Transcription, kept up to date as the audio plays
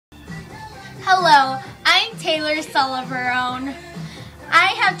Hello, I'm Taylor Saldiverönes. I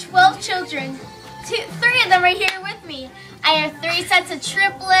have 12 children. 3 of them are here with me. I have 3 sets of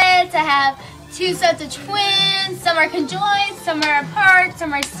triplets. I have 2 sets of twins. Some are conjoined, some are apart,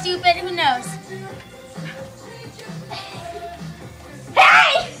 some are stupid. Who knows?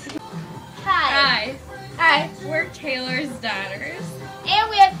 Hey! Hi. Hi. We're Taylor's daughters. And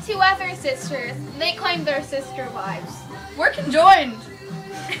we have 2 other sisters. They claim they're sister wives. We're conjoined.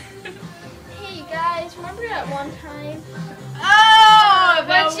 Hey, you guys, remember that one time? Oh,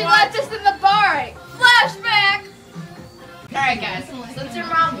 when she left us in the bar. Flashback! Alright guys, since your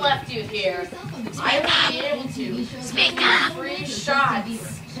mom left you here, I will be able to speak up 3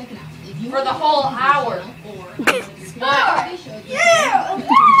 shots for the whole hour. Yeah!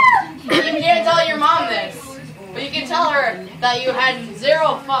 You can't tell your mom this, but you can tell her that you had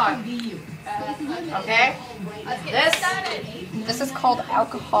 0 fun. Okay? This is called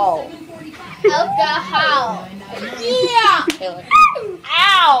alcohol. Alcohol. Yeah! Taylor.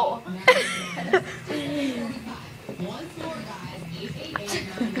 Ow!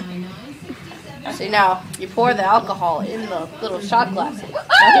 See, now you pour the alcohol in the little shot glass.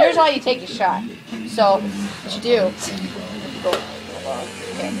 Now here's how you take a shot. So what you do,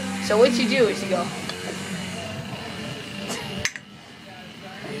 okay. So what you do is you go,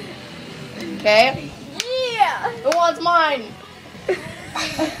 okay? Yeah! Who wants mine?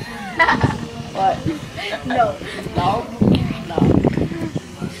 What? No. No? No.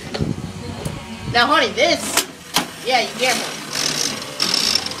 Now honey, this, yeah, you get one.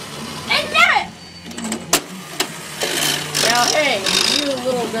 And get it! Now hey, you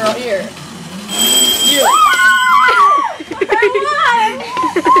little girl here. You.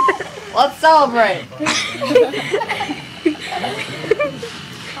 Let's celebrate.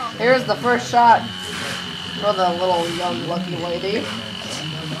 Here's the first shot for the little young lucky lady.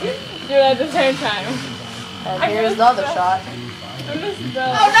 Do it at the same time. And here's the other shot. I'm gonna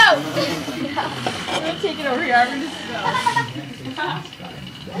spell. Oh no! I'm gonna take it over here. I'm gonna spell.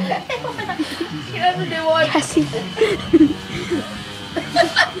 He doesn't do one. Cassie.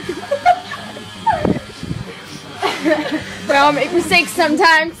 We all make mistakes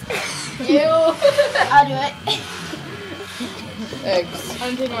sometimes. You. I'll do it. Eggs.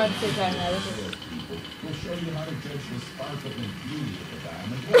 I'm taking one at the same time now. We'll show you how to judge the sparkling beauty of a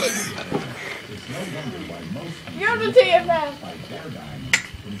diamond. It's no wonder why most people You have to take it fast. buy their diamonds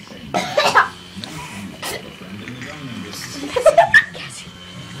from Shane.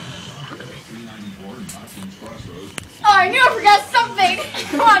 Oh, I knew I forgot something.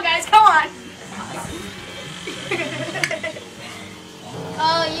 Come on, guys, come on.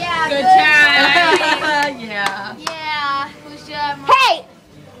 Oh, yeah. Good time. Yeah. Yeah. Who should have more? Hey!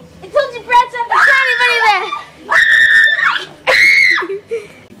 I told you Brad's not to show anybody there.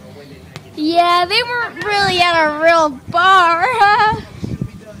 Yeah, they weren't really at a real bar, huh?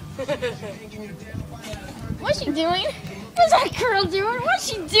 What's she doing? What's that girl doing? What's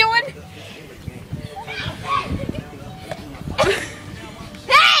she doing?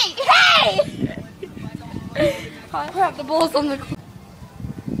 Hey! Hey! Crap, the ball's on the.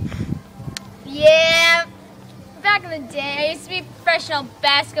 Yeah, back in the day, I used to be a professional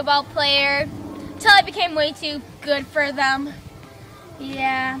basketball player until I became way too good for them.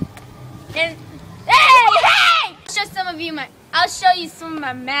 Yeah. And hey! Hey! I'll show you some of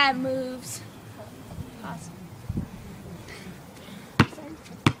my mad moves. Awesome.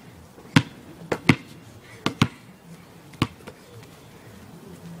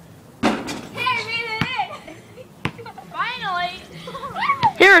 Finally!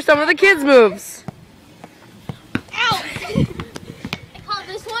 Here are some of the kids' moves. Ow! I call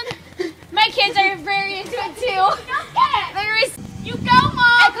this one. My kids are very into it too. You go, Mom!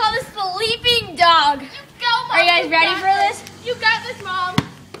 I call this the leaping dog. You go, Mom! Are you guys ready for this? You got this, Mom.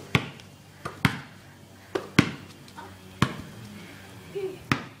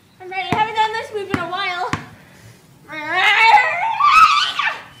 I'm ready. I haven't done this move in a while.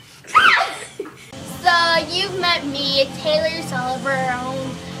 So you've met me, Taylor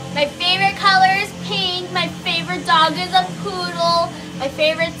Saldiverönes. My favorite color is pink. My favorite dog is a poodle. My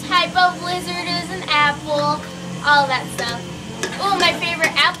favorite type of lizard is an apple. All that stuff. Oh, my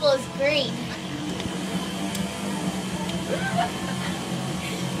favorite apple is green.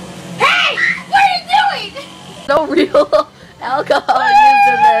 Hey! What are you doing? No real alcohol used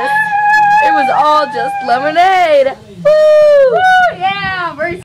in this. It was all just lemonade. Woo! Yeah, we're